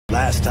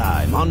last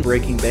time on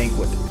Breaking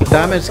Banquet.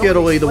 Diamond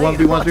Skittle either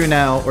 1v1 through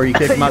now, or you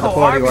kick him out the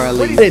party, or I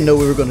leave. I didn't know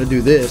we were going to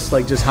do this,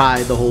 like just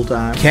hide the whole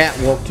time. Cat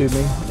walked to me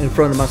in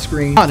front of my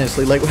screen.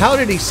 Honestly, like how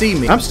did he see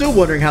me? I'm still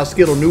wondering how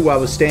Skittle knew I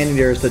was standing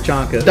there as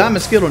Tachanka.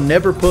 Diamond Skittle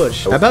never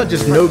pushed. How about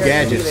just no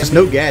gadgets? Just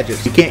no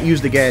gadgets. You can't use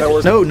the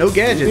gadgets. No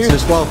gadgets.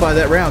 Disqualify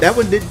that round. That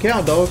one didn't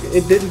count, dog.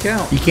 It didn't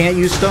count. You can't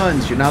use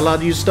stuns. You're not allowed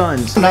to use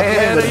stuns. I'm not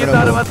playing with him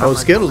no more. Oh,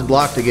 Skittle's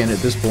blocked again at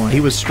this point.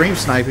 He was stream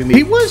sniping me.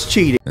 He was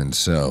cheating. And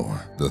so,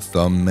 the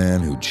thumb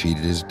man who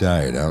cheated his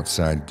diet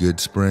outside Good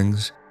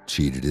Springs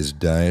cheated his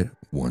diet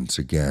once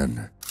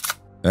again.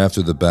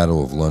 After the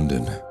Battle of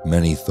London,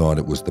 many thought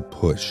it was the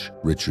push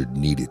Richard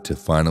needed to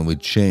finally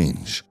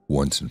change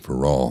once and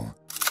for all.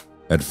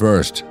 At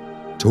first,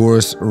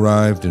 tourists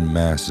arrived in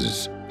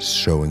masses,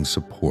 showing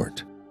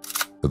support.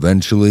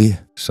 Eventually,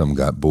 some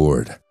got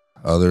bored.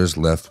 Others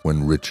left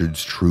when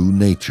Richard's true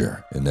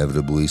nature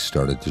inevitably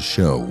started to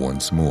show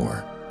once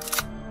more.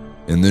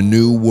 In the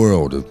new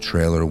world of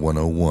Trailer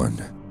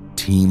 101,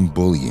 team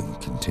bullying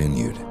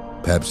continued.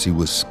 Pepsi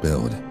was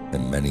spilled,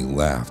 and many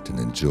laughed and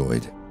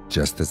enjoyed,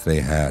 just as they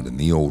had in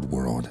the old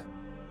world.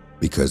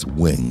 Because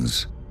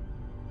Wings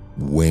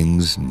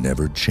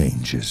never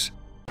changes.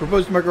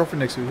 Proposed to my girlfriend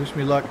next week. Wish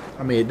me luck.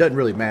 I mean, it doesn't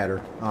really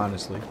matter,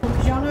 honestly.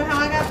 Y'all know how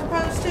I got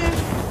proposed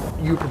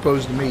to? You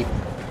proposed to me.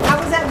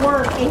 I was at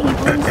work, and he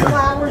brings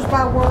flowers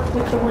by work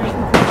with the ring.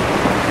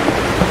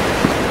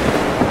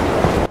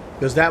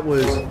 Because that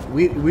was,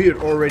 we had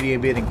already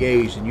been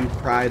engaged, and you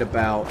cried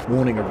about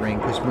wanting a ring.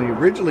 Because when you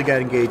originally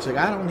got engaged, like,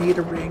 I don't need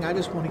a ring, I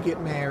just want to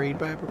get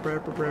married.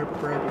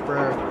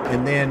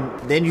 And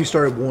then you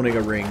started wanting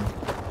a ring.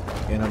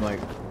 And I'm like,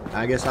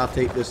 I guess I'll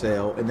take this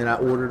L. And then I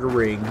ordered a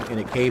ring, and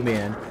it came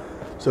in.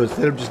 So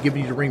instead of just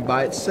giving you the ring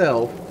by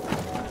itself,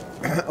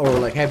 or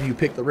like having you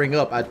pick the ring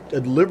up, I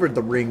delivered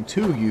the ring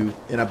to you,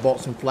 and I bought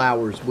some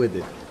flowers with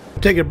it.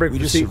 Taking a break. We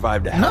just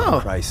survived a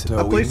house crisis.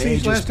 I played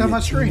Siege last time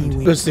I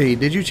streamed. Let's see.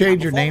 Did you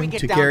change your name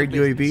to Carried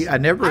UAV? I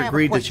never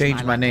agreed to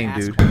change my name,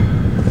 dude.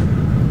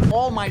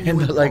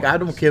 And like, I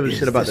don't give a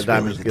shit about the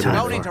Diamond Skittle.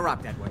 Don't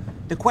interrupt, Edward.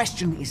 The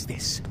question is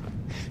this: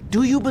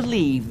 do you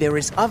believe there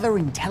is other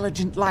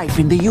intelligent life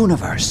in the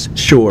universe?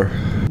 Sure.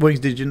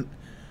 Wings, did you?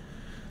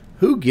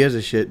 Who gives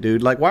a shit,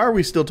 dude? Like, why are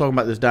we still talking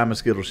about this Diamond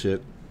Skittle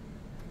shit?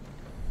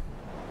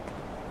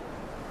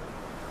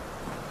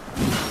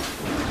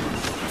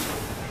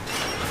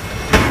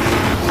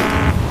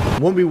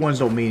 One v ones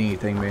don't mean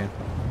anything, man.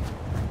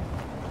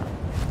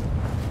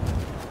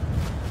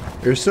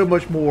 There's so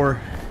much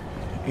more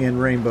in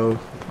Rainbow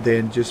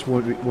than just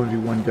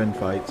 1v1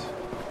 gunfights.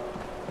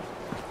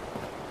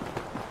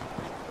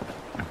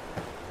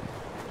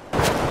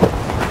 I've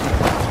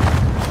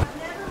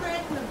never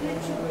read an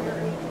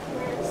obituary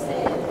where it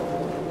said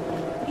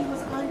he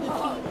was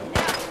undefeated.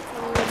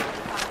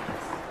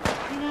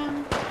 You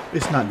know?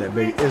 It's not that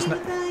big. It's not.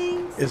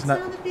 It's not.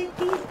 A big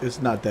deal.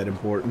 It's not that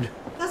important.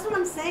 That's what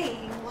I'm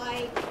saying.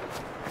 Like,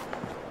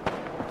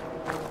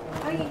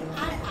 I mean,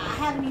 I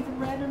haven't even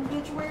read an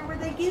obituary where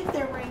they give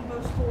their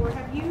rainbow score.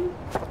 Have you?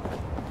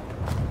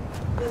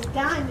 There's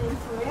diamond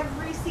for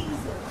every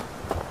season.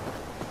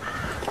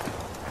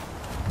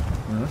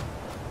 Huh?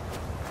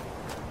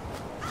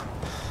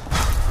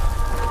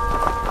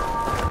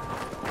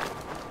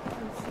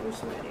 I'm so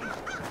sweaty.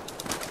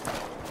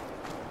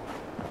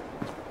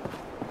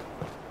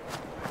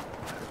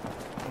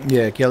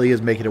 Yeah, Kelly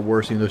is making it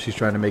worse, even though she's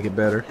trying to make it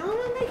better. How am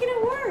I making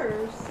it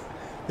worse?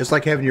 It's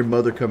like having your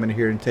mother come in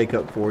here and take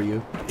up for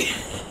you.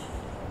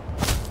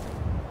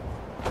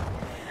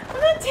 I'm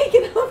not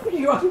taking up for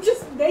you. I'm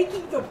just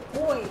making the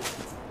point.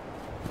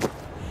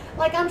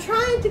 Like, I'm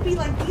trying to be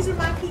like, these are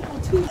my people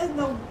too. In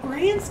the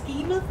grand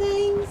scheme of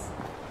things,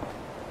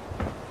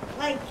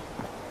 like,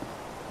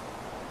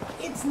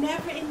 it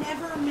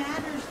never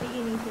matters to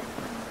anything.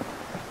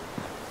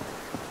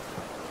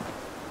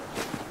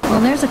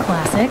 Well, there's a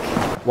classic.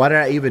 Why did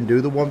I even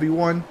do the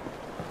 1v1?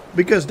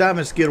 Because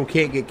Diamond Skittle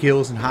can't get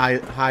kills in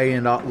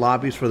high-end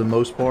lobbies for the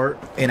most part,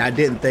 and I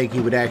didn't think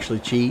he would actually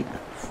cheat.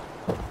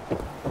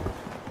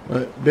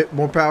 But a bit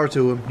more power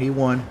to him. He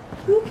won.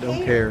 Who cares?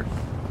 Don't care.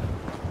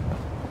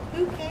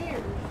 Who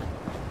cares?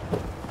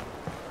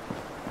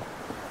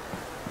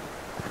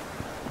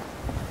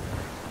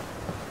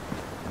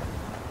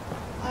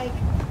 Like,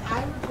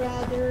 I would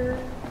rather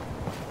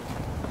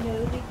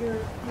know that you're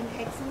an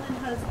excellent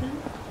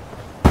husband,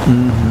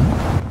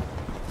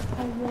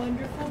 a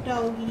wonderful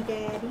doggy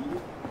daddy.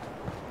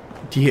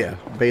 Yeah,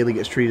 Bailey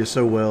gets treated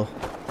so well.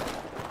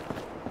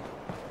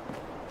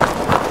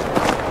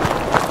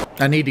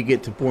 I need to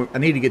get to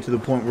the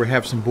point where I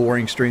have some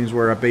boring streams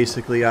where I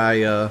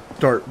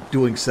start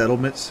doing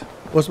settlements.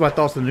 What's my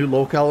thoughts on the new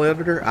locale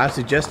editor? I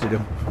suggested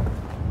him.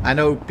 I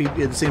know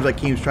people, it seems like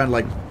Keem's trying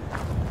to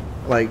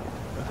like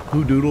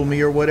who-doodle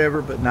me or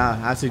whatever, but nah,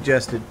 I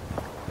suggested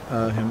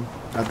him.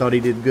 I thought he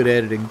did good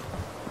editing.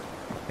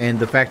 And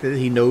the fact that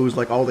he knows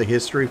like all the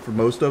history for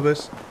most of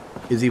us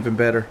is even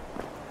better.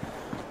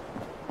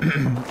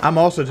 I'm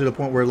also to the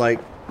point where like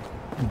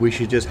we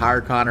should just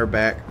hire Connor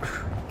back.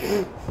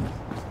 P.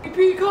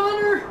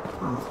 Connor!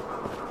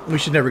 We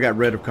should never got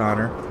rid of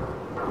Connor.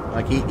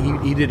 Like,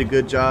 he did a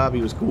good job.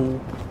 He was cool.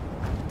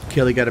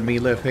 Kelly got a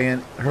mean left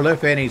hand. Her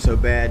left hand ain't so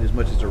bad as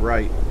much as her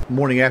right.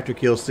 Morning after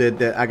Kill said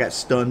that I got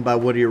stunned by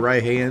one of your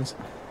right hands.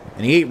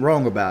 And he ain't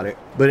wrong about it.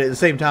 But at the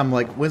same time,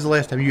 like, when's the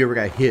last time you ever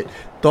got hit?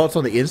 Thoughts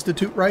on the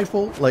Institute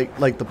rifle?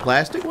 Like the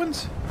plastic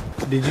ones?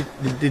 Did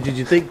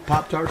you think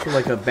Pop-Tarts were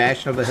like a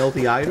bastion of a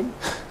healthy item?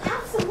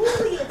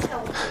 Absolutely, it's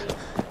healthy.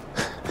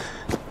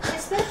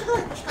 Especially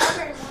like the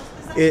strawberry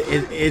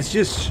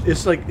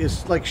ones.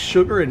 It's like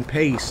sugar and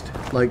paste,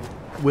 like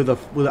with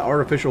an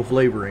artificial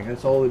flavoring.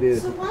 That's all it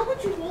is. So why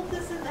would you want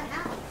this in the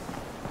house?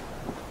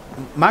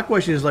 My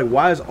question is, like,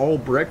 why is all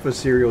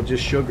breakfast cereal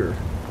just sugar?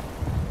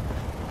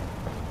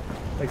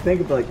 Like,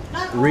 think of like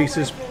Not all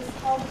Reese's.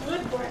 all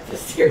good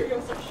breakfast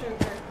cereals are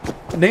sugar.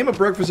 Name a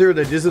breakfast cereal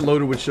that isn't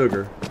loaded with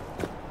sugar.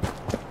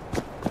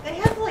 They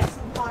have like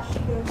some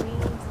Pashito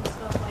beans and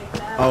stuff like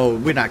that. Oh,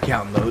 we're not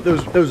counting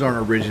those. Those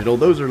aren't original.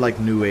 Those are like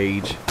new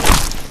age.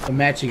 The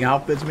matching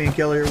outfits me and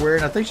Kelly are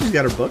wearing. I think she's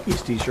got her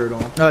Buc-ee's t-shirt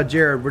on.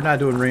 Jared, we're not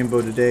doing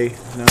rainbow today.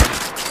 No.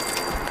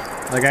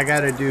 Like, I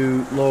gotta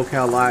do Lol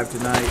Cal Live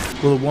tonight.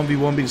 Will the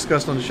 1v1 be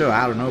discussed on the show?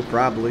 I don't know,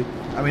 probably.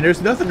 I mean,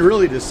 there's nothing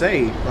really to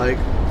say. Like,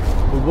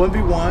 with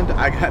 1v1,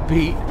 I got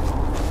beat.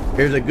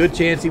 There's a good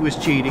chance he was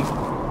cheating.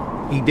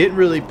 He didn't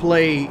really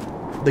play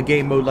the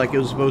game mode like it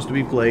was supposed to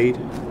be played.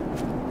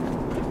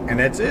 And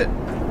that's it.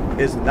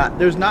 It's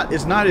not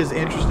as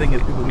interesting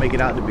as people make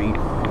it out to be.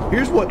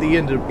 Here's what the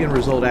end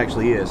result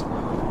actually is.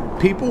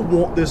 People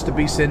want this to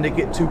be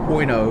Syndicate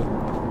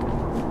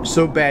 2.0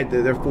 so bad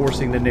that they're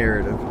forcing the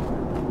narrative.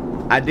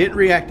 I didn't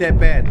react that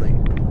badly.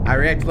 I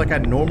reacted like I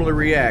normally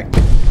react.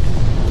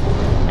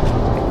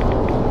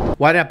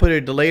 Why did I put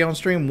a delay on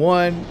stream?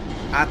 One,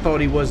 I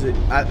thought he wasn't.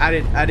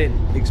 I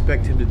didn't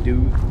expect him to do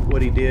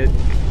what he did.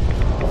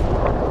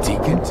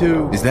 Deacon,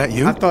 two, is that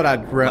you? I thought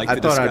I'd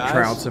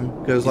trounce him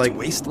because like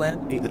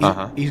wasteland.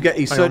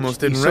 He's so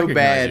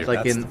bad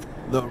like in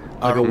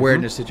like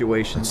awareness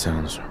situations.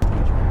 Sounds.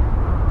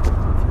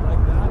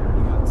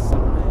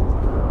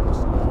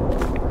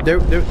 The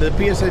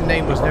PSN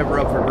name was never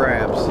up for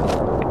grabs.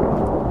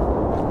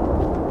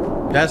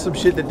 That's some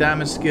shit that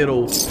Diamond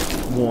Skittle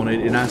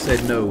wanted, and I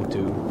said no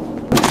to.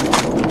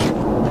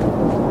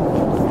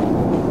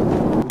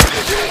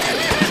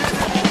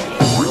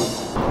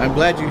 I'm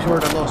glad you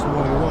heard I lost the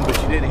 1v1, but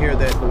you didn't hear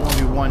that the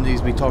 1v1 needs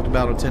to be talked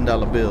about on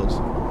 $10 bills.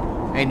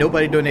 Ain't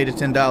nobody donated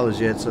 $10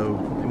 yet, so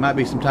there might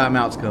be some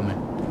timeouts coming.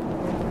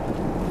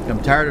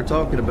 I'm tired of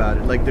talking about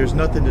it. Like, there's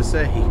nothing to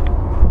say.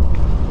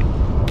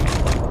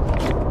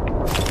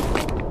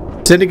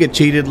 Syndicate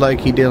cheated like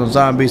he did on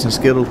Zombies, and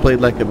Skittles played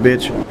like a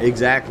bitch.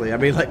 Exactly. I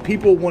mean, like,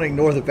 people won't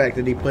ignore the fact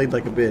that he played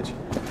like a bitch.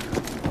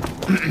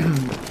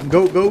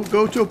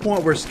 Go to a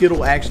point where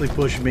Skittle actually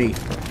pushed me.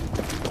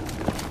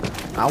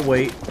 I'll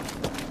wait.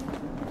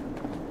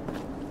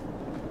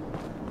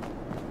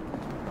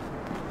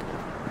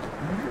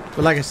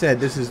 But like I said,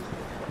 this is,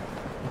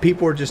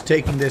 people are just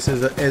taking this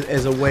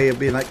as a way of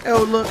being like,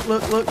 oh, look,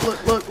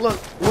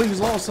 Wings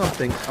lost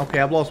something. Okay,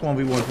 I've lost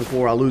 1v1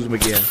 before, I'll lose them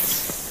again.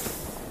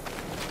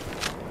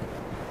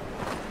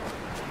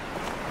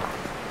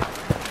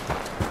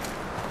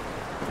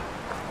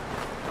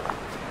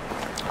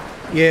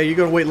 Yeah, you're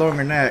gonna wait longer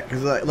than that,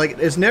 because like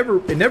it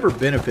never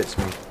benefits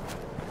me,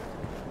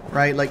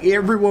 right? Like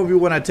every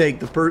 1v1 I take,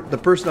 the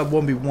person I've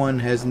 1v1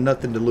 has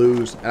nothing to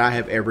lose, and I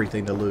have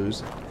everything to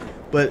lose.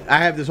 But I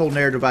have this whole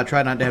narrative. I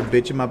try not to have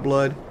bitch in my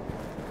blood.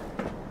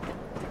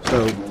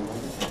 So,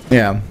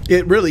 yeah,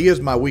 it really is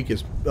my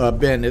weakest,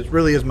 Ben. It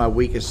really is my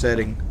weakest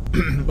setting.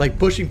 Like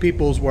pushing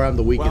people is where I'm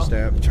the weakest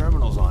at. The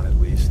terminal's on at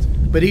least.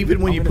 But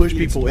even when you push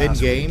people in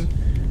game,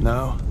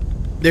 no.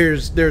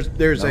 There's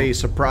a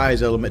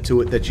surprise element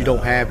to it that you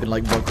don't have in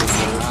like Bunker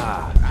Wars.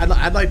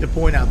 I'd like to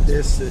point out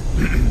this that,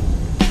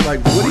 like,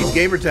 Woody's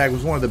Gamertag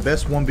was one of the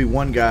best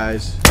 1v1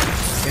 guys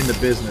in the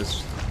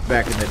business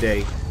back in the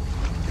day.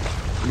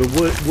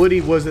 But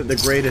Woody wasn't the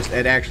greatest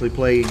at actually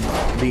playing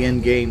the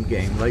in-game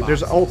game. Like,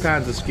 there's all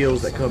kinds of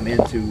skills that come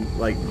into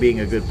like being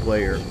a good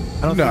player.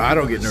 I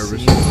don't get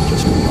nervous.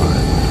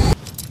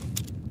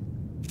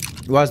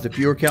 Why is the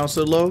viewer count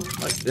so low?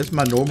 Like, that's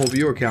my normal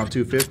viewer count,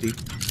 250.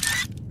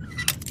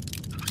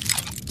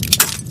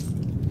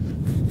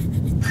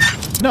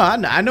 No,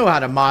 I know how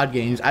to mod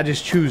games. I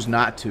just choose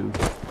not to.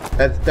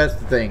 That's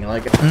the thing.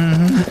 Like,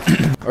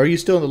 are you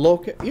still in the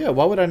local? Yeah.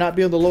 Why would I not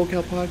be on the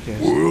local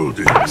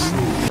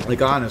podcast?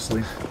 Like,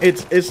 honestly,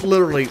 it's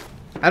literally.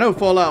 I know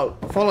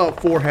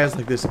Fallout 4 has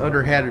like this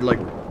underhanded like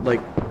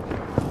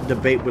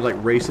debate with like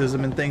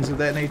racism and things of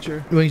that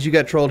nature. It means you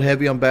got trolled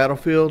heavy on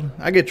Battlefield.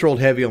 I get trolled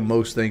heavy on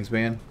most things,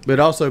 man. But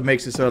it also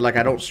makes it so like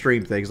I don't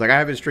stream things. Like I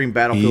haven't streamed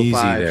Battlefield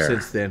 5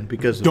 since then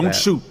because of that. Don't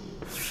shoot.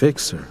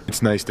 Fixer.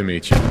 It's nice to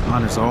meet you.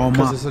 Honors all mine.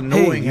 Because it's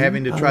annoying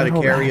having to try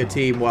to carry a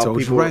team while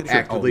people are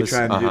actively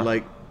trying to do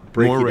like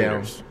break you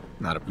down.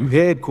 You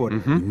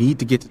headquartered. You need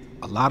to get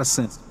a lot of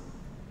sense.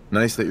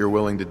 Nice that you're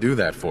willing to do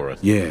that for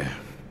us. Yeah,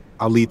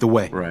 I'll lead the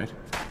way. Right.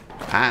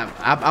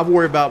 I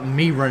worry about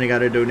me running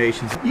out of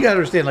donations. You gotta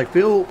understand, like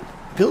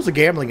Phil's a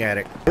gambling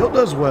addict. Phil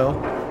does well.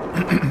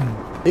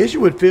 The issue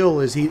with Phil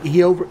is he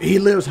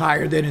lives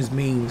higher than his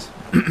means.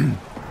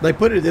 Like,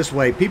 put it this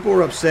way, people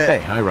are upset Hey,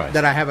 high rise.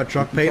 that I have a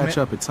truck payment. Catch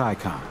up at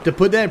Tycon. To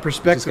put that in Just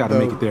perspective, gotta though,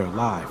 make it there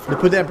alive. to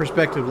put that in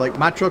perspective, like,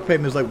 my truck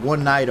payment is like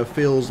one night of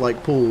Phil's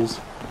like pools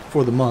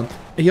for the month.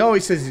 He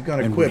always says he's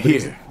gonna And quit, we're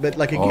but, here. but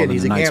like All again, in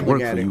he's the a night's gambling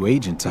work for addict. you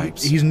agent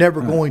types. He's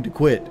never going to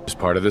quit. It's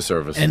part of the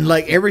service. And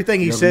like everything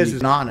he You ever says need-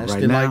 is honest,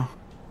 right and now?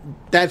 like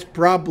that's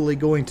probably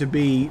going to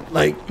be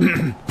like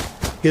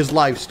his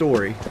life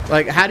story.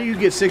 Like, how do you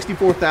get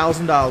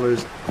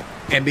 $64,000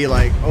 and be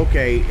like,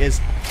 okay,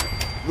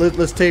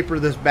 let's taper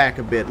this back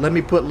a bit. Let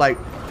me put like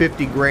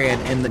 50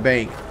 grand in the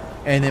bank,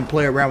 and then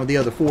play around with the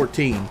other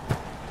 14.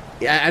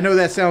 Yeah, I know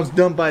that sounds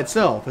dumb by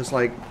itself. It's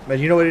like, but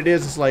you know what it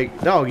is? It's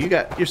like, dog,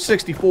 you're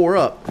 64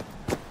 up.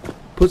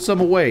 Put some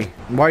away.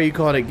 Why are you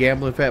calling it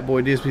gambling, fat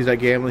boy? This he's not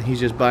gambling. He's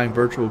just buying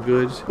virtual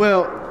goods.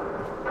 Well,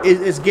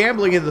 it's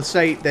gambling in the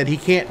state that he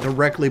can't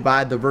directly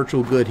buy the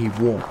virtual good he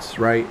wants,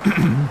 right?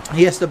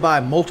 He has to buy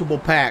multiple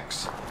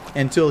packs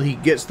until he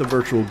gets the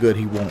virtual good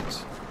he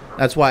wants.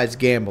 That's why it's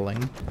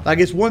gambling. Like,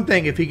 it's one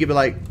thing if he could be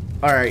like,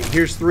 all right,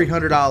 here's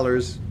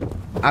 $300.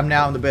 I'm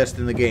now the best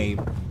in the game,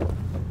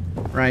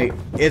 right?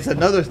 It's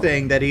another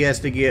thing that he has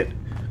to get,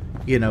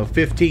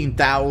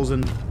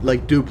 15,000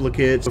 like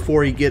duplicates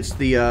before he gets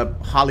the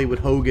Hollywood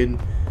Hogan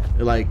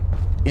like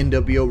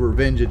NWO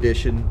Revenge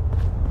Edition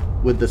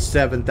with the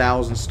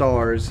 7,000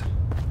 stars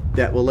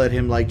that will let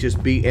him like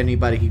just beat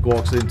anybody he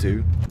walks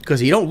into, because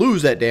he don't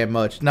lose that damn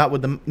much, not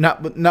with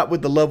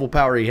the level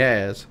power he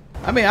has.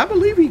 I mean, I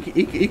believe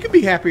he could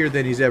be happier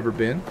than he's ever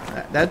been.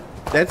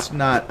 That's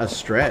not a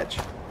stretch.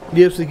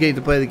 The UFC gave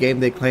to play the game.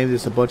 They claimed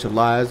it's a bunch of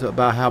lies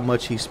about how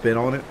much he spent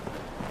on it.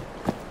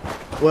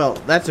 Well,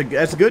 that's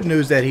good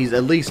news that he's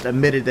at least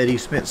admitted that he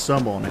spent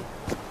some on it.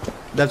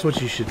 That's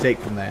what you should take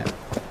from that.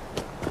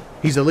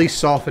 He's at least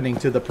softening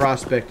to the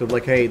prospect of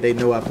like, hey, they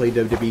know I play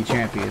WWE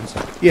champions.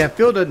 Yeah,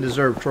 Phil doesn't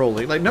deserve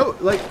trolling. Like, no,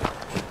 like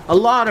a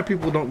lot of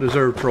people don't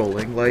deserve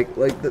trolling.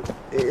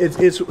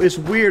 It's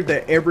weird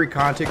that every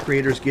content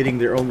creator is getting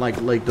their own like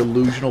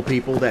delusional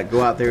people that go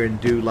out there and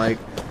do like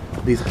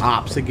these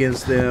ops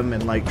against them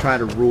and like try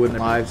to ruin their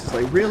lives. It's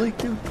like, really,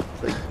 dude?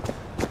 Like,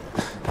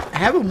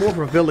 have a more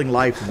fulfilling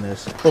life than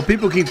this. Well,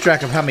 people keep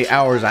track of how many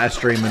hours I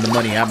stream and the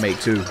money I make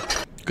too.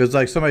 Because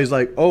like somebody's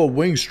like, oh,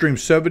 Wings streamed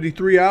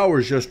 73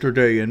 hours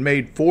yesterday and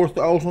made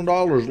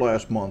 $4,000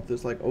 last month.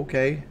 It's like,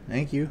 okay,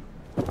 thank you.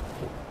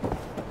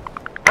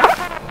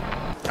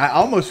 I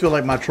almost feel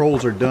like my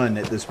trolls are done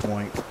at this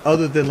point.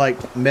 Other than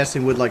like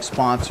messing with like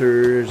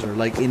sponsors or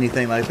like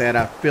anything like that,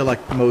 I feel like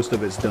most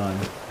of it's done.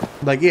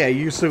 Like, yeah,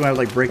 you still have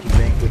like Breaking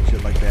Banquet,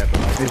 shit like that.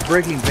 But like, if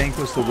Breaking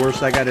Banquet's the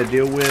worst I got to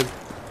deal with,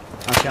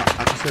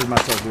 I consider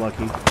myself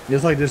lucky.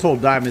 It's like this whole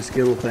Diamond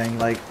Skittle thing.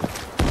 Like,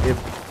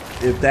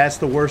 if that's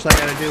the worst I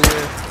gotta deal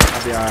with,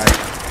 I'll be alright.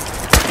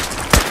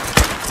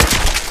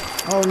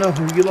 Oh no,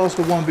 you lost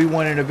a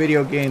 1v1 in a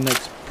video game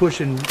that's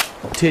pushing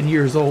 10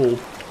 years old.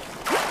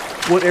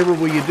 Whatever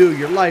will you do?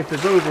 Your life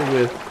is over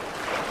with.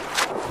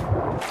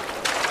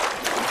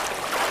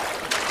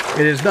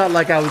 It is not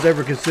like I was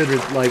ever considered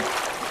like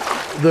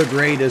the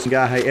greatest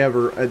guy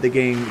ever at the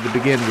game to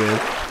begin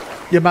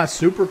with. Am I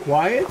super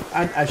quiet?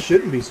 I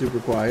shouldn't be super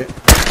quiet.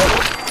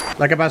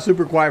 Like, am I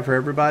super quiet for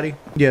everybody?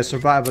 Yeah,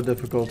 survival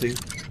difficulty.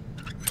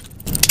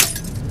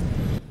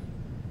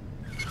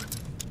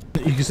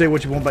 You can say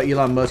what you want about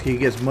Elon Musk. He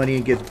gets money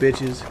and gets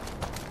bitches.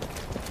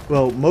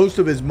 Well, most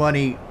of his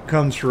money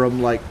comes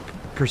from, like,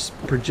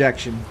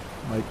 projection.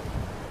 Like,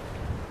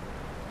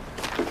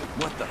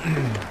 What the?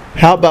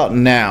 how about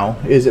now?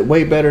 Is it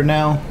way better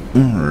now?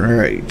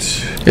 Alright.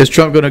 Is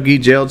Trump gonna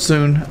get jailed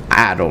soon?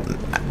 I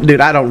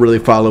don't really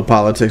follow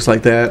politics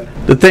like that.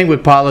 The thing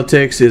with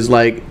politics is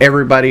like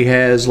everybody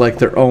has like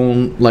their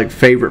own like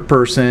favorite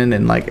person,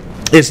 and like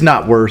it's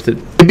not worth it.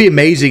 It'd be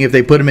amazing if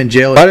they put him in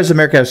jail. Why does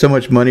America have so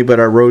much money but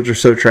our roads are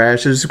so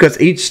trash? It's because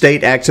each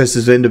state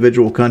accesses an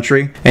individual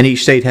country, and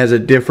each state has a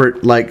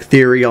different like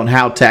theory on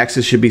how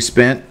taxes should be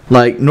spent.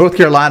 Like North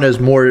Carolina is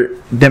more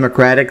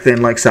democratic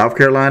than like South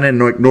Carolina, and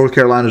like North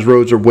Carolina's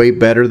roads are way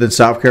better than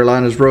South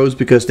Carolina's roads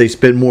because they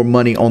spend more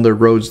money on their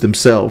roads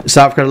themselves.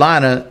 South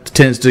Carolina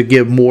tends to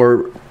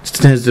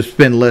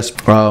spend less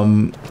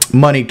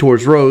money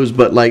towards roads,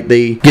 but like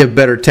they give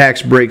better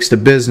tax breaks to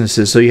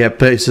businesses. So you have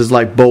places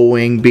like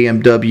Boeing,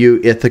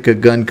 BMW, Ithaca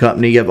Gun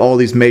Company. You have all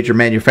these major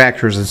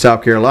manufacturers in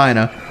South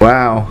Carolina.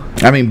 Wow.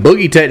 I mean,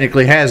 Boogie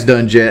technically has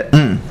done jet.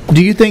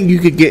 Do you think you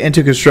could get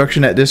into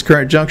construction at this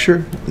current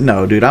juncture?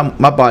 No, dude.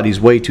 My body's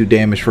way too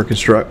damaged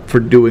for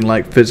doing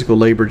like physical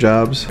labor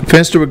jobs.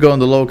 Finster would go on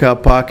the Locale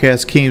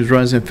podcast. Keems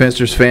runs in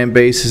Finster's fan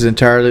base is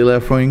entirely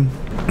left wing.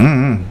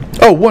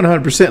 Oh,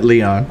 100%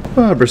 Leon.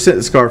 100%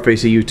 the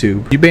Scarface of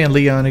YouTube. You banned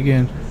Leon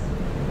again?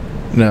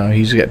 No,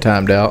 he's got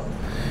timed out.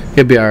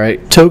 He'll be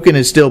alright. Token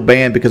is still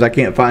banned because I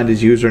can't find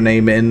his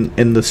username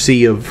in the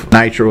sea of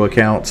Nitro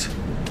accounts.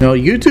 No,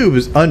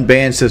 YouTube's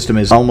unban system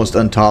is almost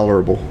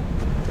intolerable.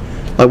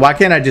 Like, why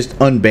can't I just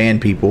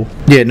unban people?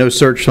 Yeah, no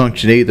search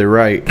function either,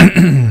 right?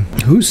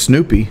 Who's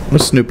Snoopy?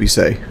 What's Snoopy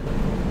say?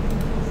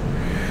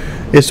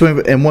 It's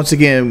and once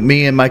again,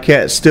 me and my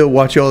cat still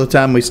watch you all the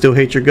time. We still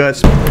hate your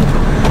guts.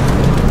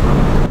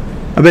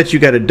 I bet you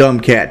got a dumb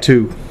cat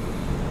too.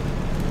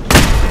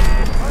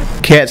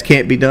 Cats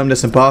can't be dumb.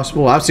 That's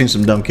impossible. I've seen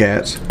some dumb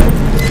cats.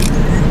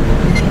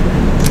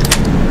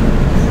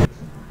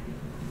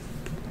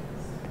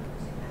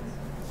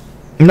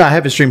 No, I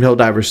haven't streamed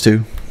Helldivers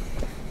 2.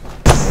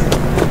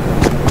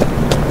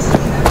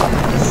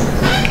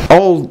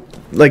 All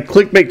like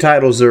clickbait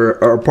titles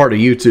are part of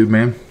YouTube,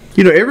 man.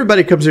 You know,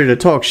 everybody comes here to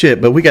talk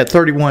shit, but we got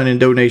 31 in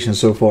donations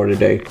so far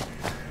today.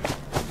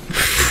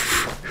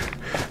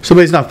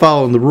 Somebody's not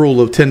following the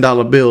rule of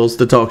 $10 bills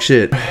to talk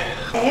shit.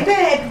 Hey,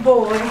 bad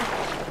boy.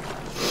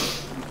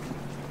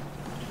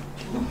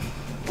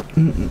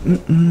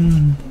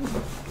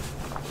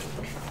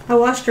 I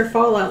washed your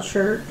Fallout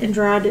shirt and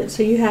dried it,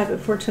 so you have it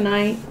for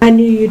tonight. I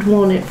knew you'd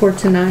want it for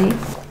tonight.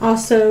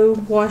 Also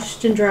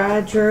washed and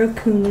dried your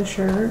Akuna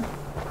shirt.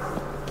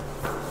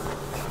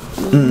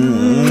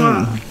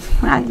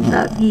 I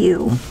love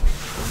you.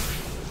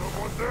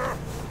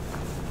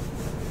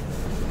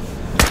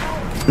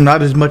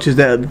 Not as much as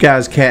that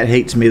guy's cat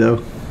hates me,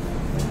 though.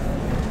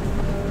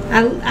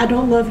 I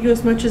don't love you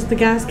as much as the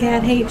guy's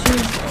cat hates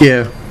you.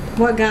 Yeah.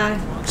 What guy?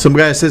 Some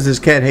guy says his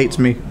cat hates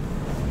me.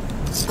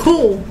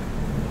 Cool.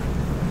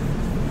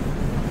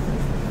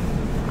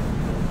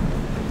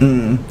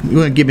 You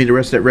wouldn't give me the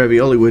rest of that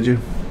ravioli, would you?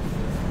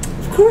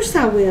 Of course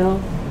I will.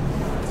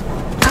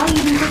 I'll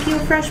even cook you a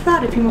fresh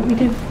pot if you want me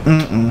to.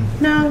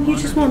 No, you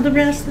just want the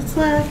rest that's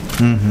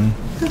left?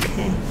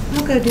 Okay,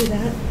 I'll go do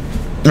that.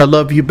 I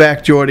love you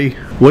back, Jordy.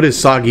 What is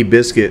soggy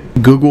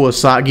biscuit? Google a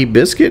soggy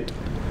biscuit?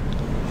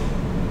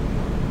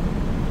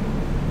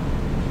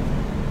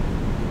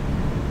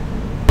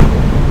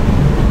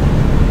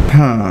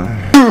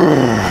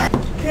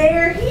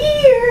 They're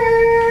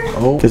here!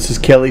 Oh, this is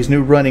Kelly's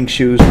new running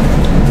shoes.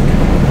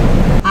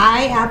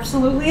 I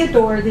absolutely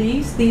adore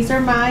these. These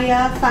are my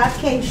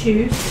 5K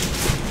shoes.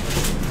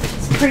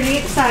 It's pretty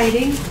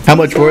exciting. How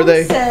much were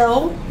they?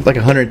 Sell. Like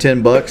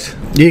 110 bucks.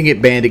 You can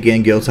get banned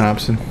again, Gil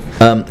Thompson.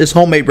 It's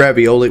homemade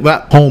ravioli.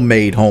 Well,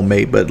 homemade,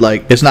 but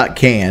like it's not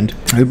canned.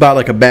 We buy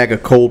like a bag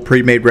of cold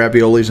pre-made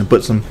raviolis and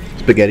put some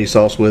spaghetti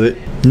sauce with it.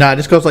 Nah,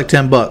 this costs like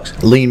 10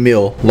 bucks. Lean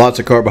meal, lots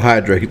of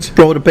carbohydrates.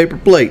 Throw it in a paper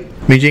plate.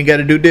 Means you ain't got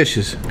to do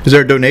dishes. Is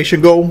there a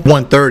donation goal?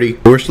 130.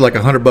 We're still like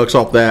 $100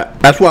 off that.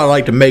 That's what I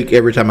like to make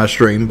every time I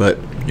stream, but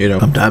you know,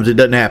 sometimes it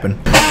doesn't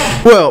happen.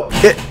 Well,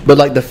 but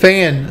like the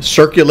fan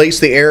circulates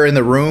the air in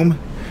the room,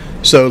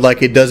 so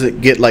like it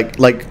doesn't get like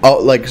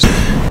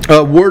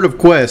a word of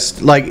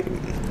quest. Like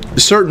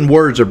certain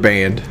words are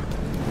banned.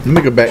 Let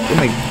me go back.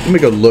 Let me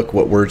go look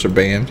what words are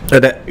banned.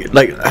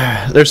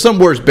 There's some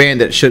words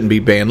banned that shouldn't be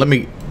banned. Let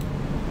me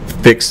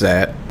fix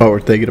that while we're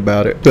thinking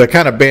about it. So I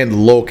kind of banned the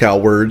locale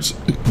words.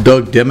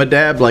 Doug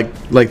Dimmadab,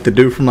 like the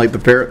dude from like the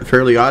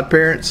Fairly Odd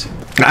Parents.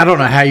 I don't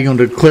know how you're going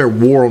to declare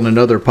war on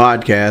another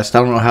podcast. I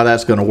don't know how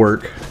that's going to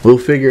work. We'll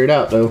figure it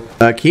out though.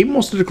 Keem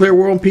wants to declare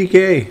war on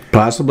PK.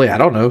 Possibly. I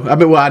don't know. I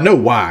mean, well, I know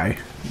why.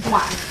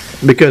 Why?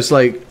 Because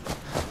like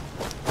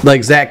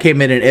Zach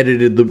came in and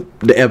edited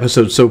the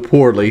episode so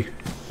poorly,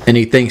 and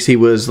he thinks he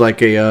was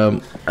like a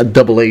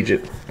double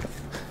agent.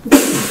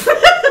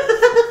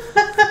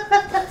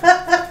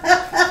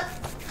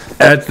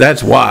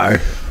 That's why.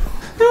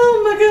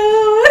 Oh my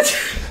god.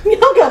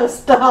 Y'all gotta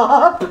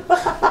stop.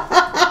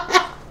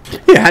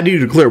 Yeah, how do you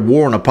declare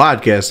war on a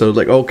podcast? So it's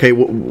like, okay,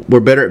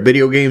 we're better at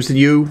video games than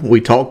you.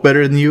 We talk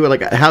better than you.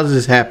 Like, how does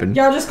this happen?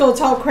 Y'all just gonna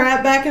talk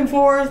crap back and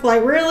forth?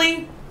 Like,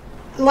 really?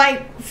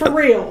 Like, for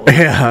real?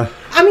 Yeah.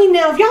 I mean,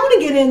 now if y'all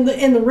want to get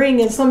in the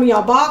ring and some of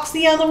y'all box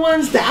the other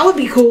ones, that would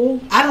be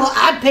cool.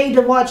 I'd pay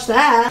to watch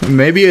that.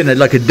 Maybe in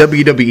like a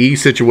WWE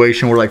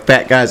situation where like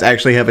fat guys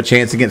actually have a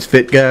chance against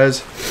fit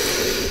guys.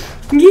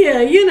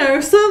 Yeah, you know,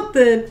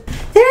 something.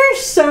 There are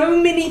so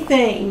many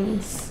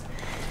things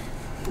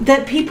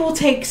that people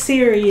take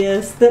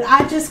serious that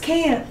I just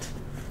can't.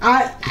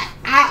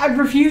 I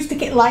refuse to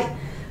get, like,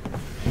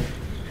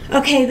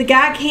 okay, the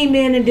guy came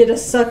in and did a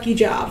sucky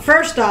job.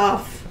 First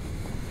off,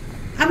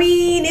 I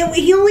mean,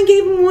 he only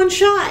gave him one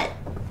shot.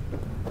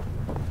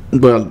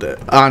 Well,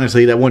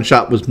 honestly, that one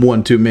shot was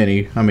one too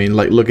many. I mean,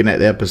 like, looking at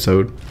the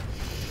episode.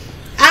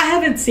 I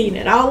haven't seen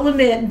it. I'll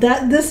admit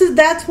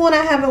that's one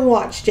I haven't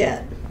watched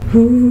yet.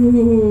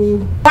 Ooh.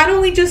 Why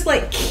don't we just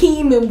let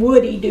Keem and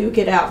Woody duke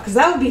it out? Because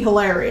that would be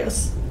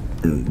hilarious.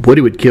 Woody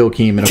would kill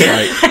Keem in a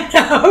fight. I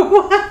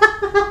know.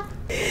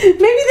 Maybe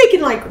they can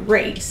like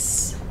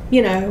race.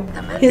 You know,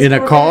 in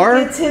a car?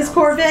 It's his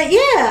Corvette.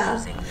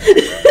 Yeah. We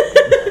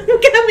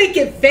gotta make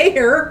it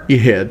fair.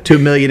 Yeah, 2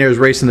 millionaires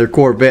racing their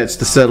Corvettes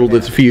to settle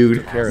this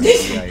feud.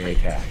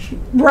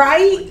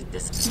 Right?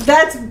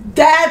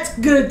 That's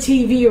good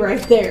TV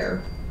right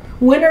there.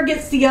 Winner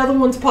gets the other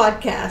one's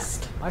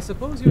podcast. I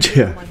suppose you.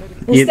 Yeah.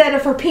 Instead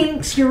of for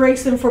pinks, you're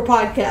racing for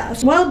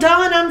podcast. Well,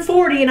 Don, I'm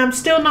 40 and I'm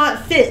still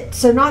not fit,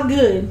 so not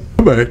good.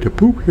 I'm about to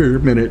poop here a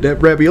minute.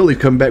 That ravioli's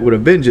come back with a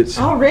vengeance.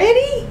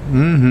 Already?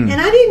 Mm-hmm. And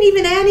I didn't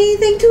even add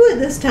anything to it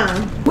this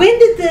time. When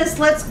did this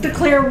Let's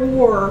Declare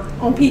War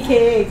on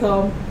PKA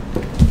come?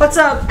 What's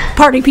up,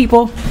 party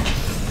people?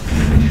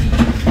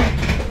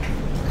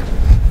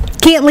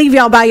 can't leave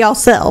y'all by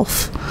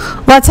yourself.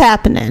 What's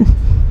happening?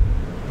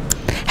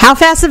 How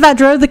fast have I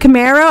drove the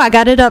Camaro? I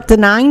got it up to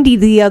 90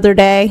 the other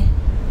day.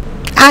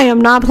 I am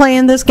not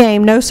playing this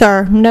game. No,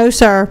 sir. No,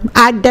 sir.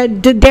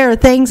 There are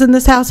things in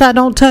this house I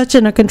don't touch,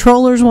 and a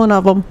controller's one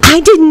of them. I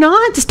did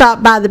not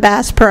stop by the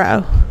Bass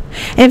Pro.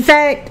 In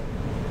fact,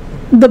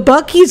 the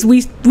Buc-ee's,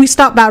 we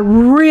stopped by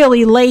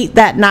really late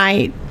that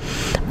night.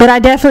 But I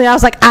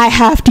was like, I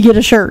have to get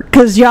a shirt.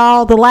 Because,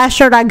 y'all, the last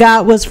shirt I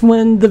got was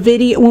when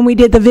we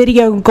did the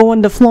video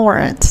going to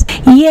Florence.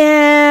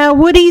 Yeah,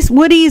 Woody's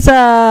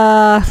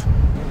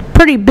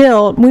pretty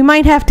built. We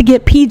might have to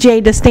get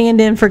PJ to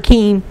stand in for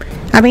Keen.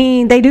 I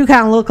mean, they do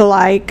kind of look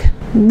alike.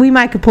 We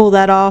might could pull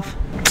that off.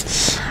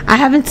 I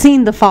haven't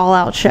seen the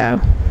Fallout show.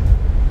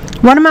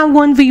 What am I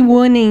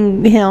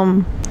 1v1ing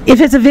him? If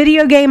it's a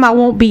video game, I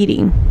won't beat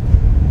him.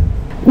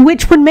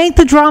 Which would make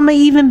the drama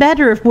even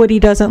better if Woody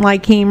doesn't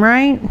like him,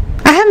 right?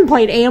 I haven't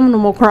played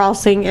Animal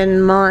Crossing in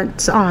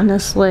months,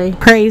 honestly.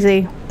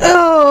 Crazy.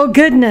 Oh,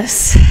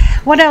 goodness.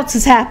 What else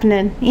is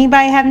happening?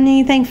 Anybody having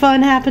anything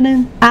fun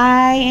happening?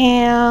 I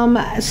am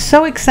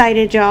so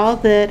excited, y'all,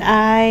 that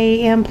I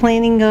am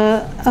planning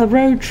a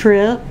road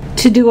trip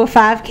to do a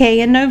 5K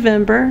in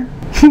November.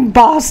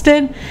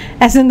 Boston,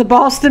 as in the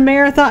Boston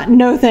Marathon.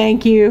 No,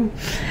 thank you.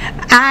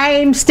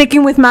 I'm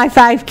sticking with my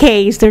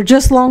 5Ks. They're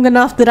just long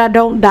enough that I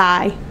don't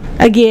die.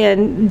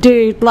 Again,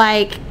 dude,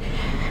 like,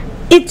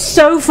 it's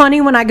so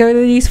funny when I go to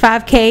these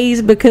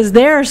 5Ks because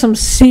there are some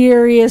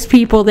serious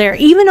people there,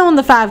 even on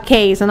the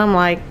 5Ks, and I'm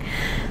like,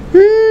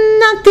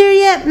 not there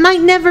yet,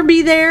 might never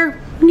be there,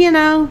 you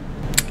know.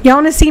 Y'all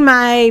want to see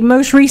my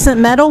most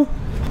recent medal?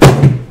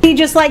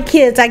 Just like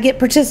kids, I get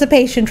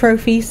participation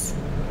trophies.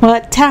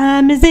 What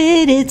time is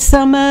it? It's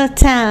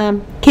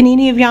summertime. Can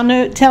any of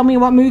y'all tell me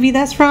what movie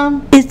that's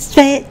from? It's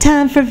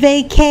time for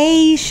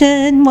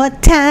vacation.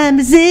 What time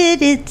is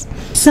it? It's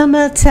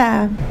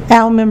summertime.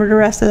 I'll remember the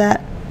rest of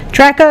that.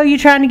 Draco, you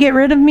trying to get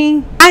rid of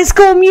me? High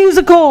School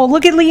Musical.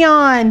 Look at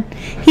Leon.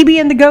 He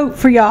being the GOAT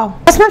for y'all.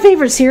 That's my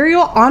favorite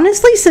cereal.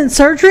 Honestly, since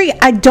surgery,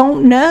 I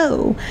don't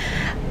know.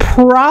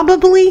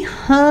 Probably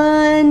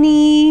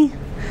Honey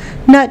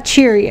Nut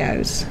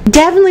Cheerios.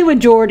 Definitely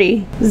with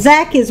Jordy.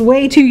 Zach is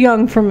way too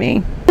young for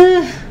me.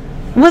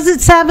 Was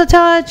it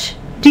sabotage?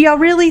 Do y'all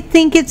really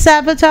think it's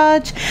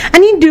sabotage? I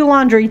need to do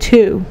laundry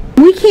too.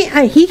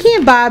 He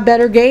can't buy a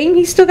better game.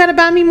 He's still got to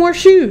buy me more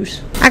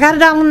shoes. I got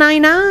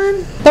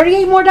 $1.99.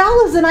 $38 more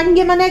and I can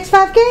get my next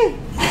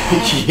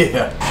 5K.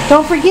 Yeah.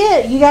 Don't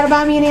forget, you got to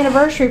buy me an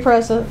anniversary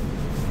present.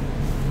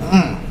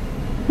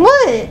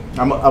 What?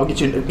 I'll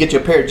get you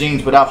a pair of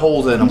jeans without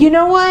holes in them. You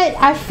know what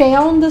I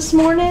found this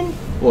morning?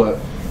 What?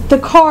 The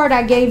card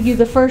I gave you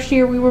the first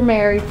year we were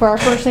married for our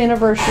first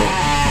anniversary.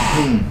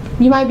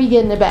 You might be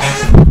getting it back.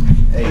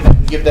 Hey,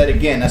 give that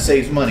again. That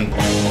saves money.